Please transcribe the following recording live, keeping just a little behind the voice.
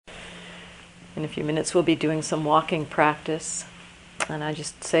In a few minutes we'll be doing some walking practice, and I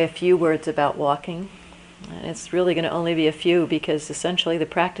just say a few words about walking. And it's really going to only be a few because essentially the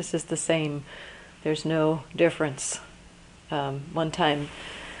practice is the same. There's no difference. One time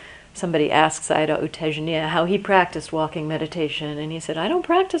somebody asked Sayadaw U Tejaniya how he practiced walking meditation, and he said, I don't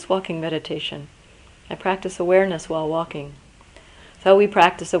practice walking meditation. I practice awareness while walking. So we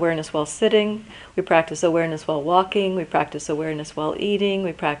practice awareness while sitting, we practice awareness while walking, we practice awareness while eating,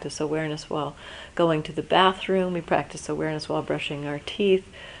 we practice awareness while going to the bathroom, we practice awareness while brushing our teeth.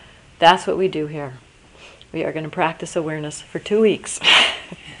 That's what we do here. We are going to practice awareness for 2 weeks.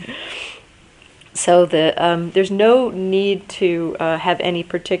 So there's no need to have any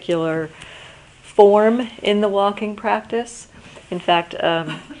particular form in the walking practice. In fact,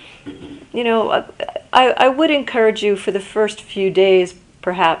 I would encourage you for the first few days,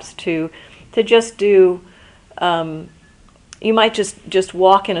 perhaps, to just do. You might just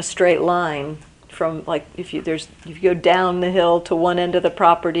walk in a straight line from, like, if you go down the hill to one end of the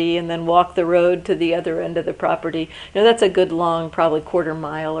property and then walk the road to the other end of the property. That's a good long, probably quarter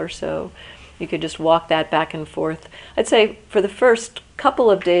mile or so. You could just walk that back and forth. I'd say for the first couple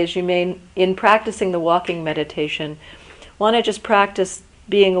of days, you may, in practicing the walking meditation, want to just practice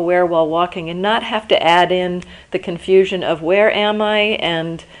being aware while walking and not have to add in the confusion of where am I,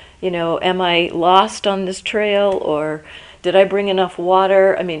 and am I lost on this trail, or did I bring enough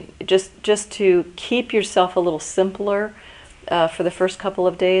water? I mean, just to keep yourself a little simpler for the first couple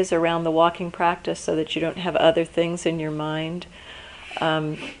of days around the walking practice so that you don't have other things in your mind.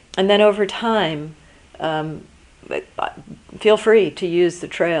 And then over time, feel free to use the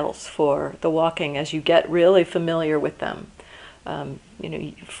trails for the walking as you get really familiar with them.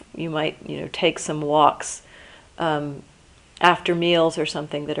 You might take some walks after meals or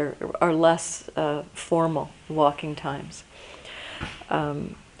something that are less formal walking times.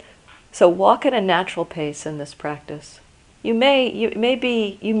 So walk at a natural pace in this practice. You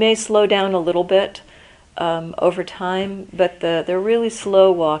may slow down a little bit over time, but the really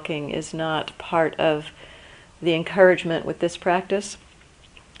slow walking is not part of the encouragement with this practice.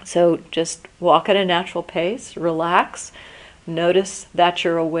 So just walk at a natural pace, relax, notice that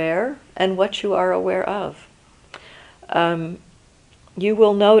you're aware and what you are aware of. You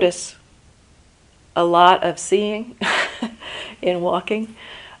will notice a lot of seeing in walking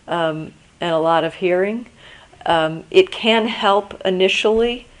and a lot of hearing. It can help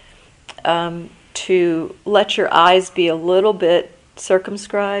initially to let your eyes be a little bit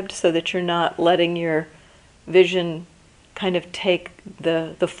circumscribed so that you're not letting your vision kind of take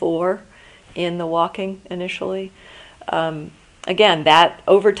the fore in the walking initially. Again, that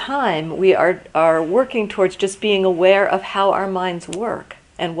over time we are working towards just being aware of how our minds work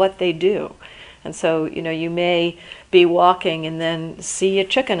and what they do. And so, you may be walking and then see a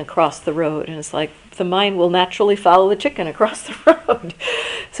chicken across the road, and it's like the mind will naturally follow the chicken across the road.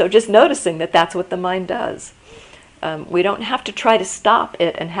 So just noticing that that's what the mind does. We don't have to try to stop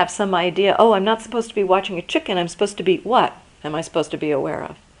it and have some idea, oh, I'm not supposed to be watching a chicken, I'm supposed to be, what am I supposed to be aware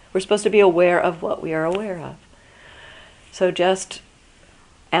of? We're supposed to be aware of what we are aware of. So just,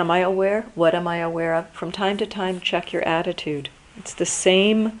 am I aware? What am I aware of? From time to time, check your attitude. It's the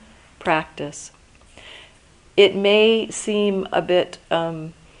same practice. It may seem a bit,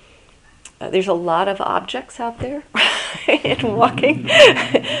 there's a lot of objects out there in walking,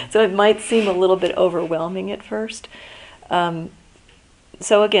 so it might seem a little bit overwhelming at first. So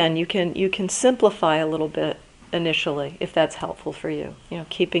again, you can simplify a little bit initially if that's helpful for you.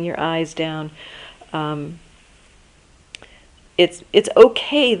 Keeping your eyes down. It's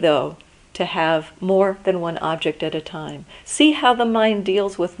okay though to have more than one object at a time. See how the mind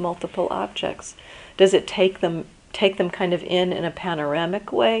deals with multiple objects. Does it take them kind of in a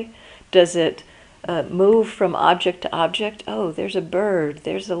panoramic way? Does it move from object to object? Oh, there's a bird,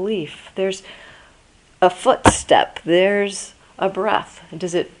 there's a leaf, there's a footstep, there's a breath.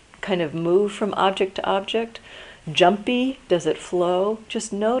 Does it kind of move from object to object? Jumpy? Does it flow?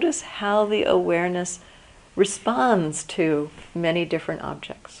 Just notice how the awareness responds to many different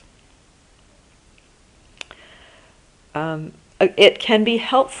objects. It can be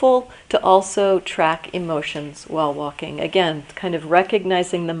helpful to also track emotions while walking. Again, kind of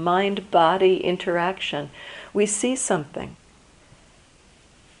recognizing the mind-body interaction. We see something.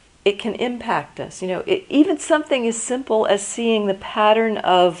 It can impact us. Even something as simple as seeing the pattern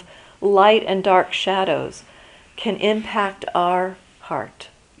of light and dark shadows can impact our heart.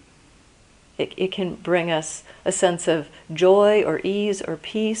 It can bring us a sense of joy or ease or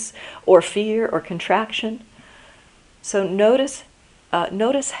peace or fear or contraction. So notice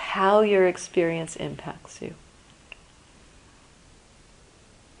how your experience impacts you.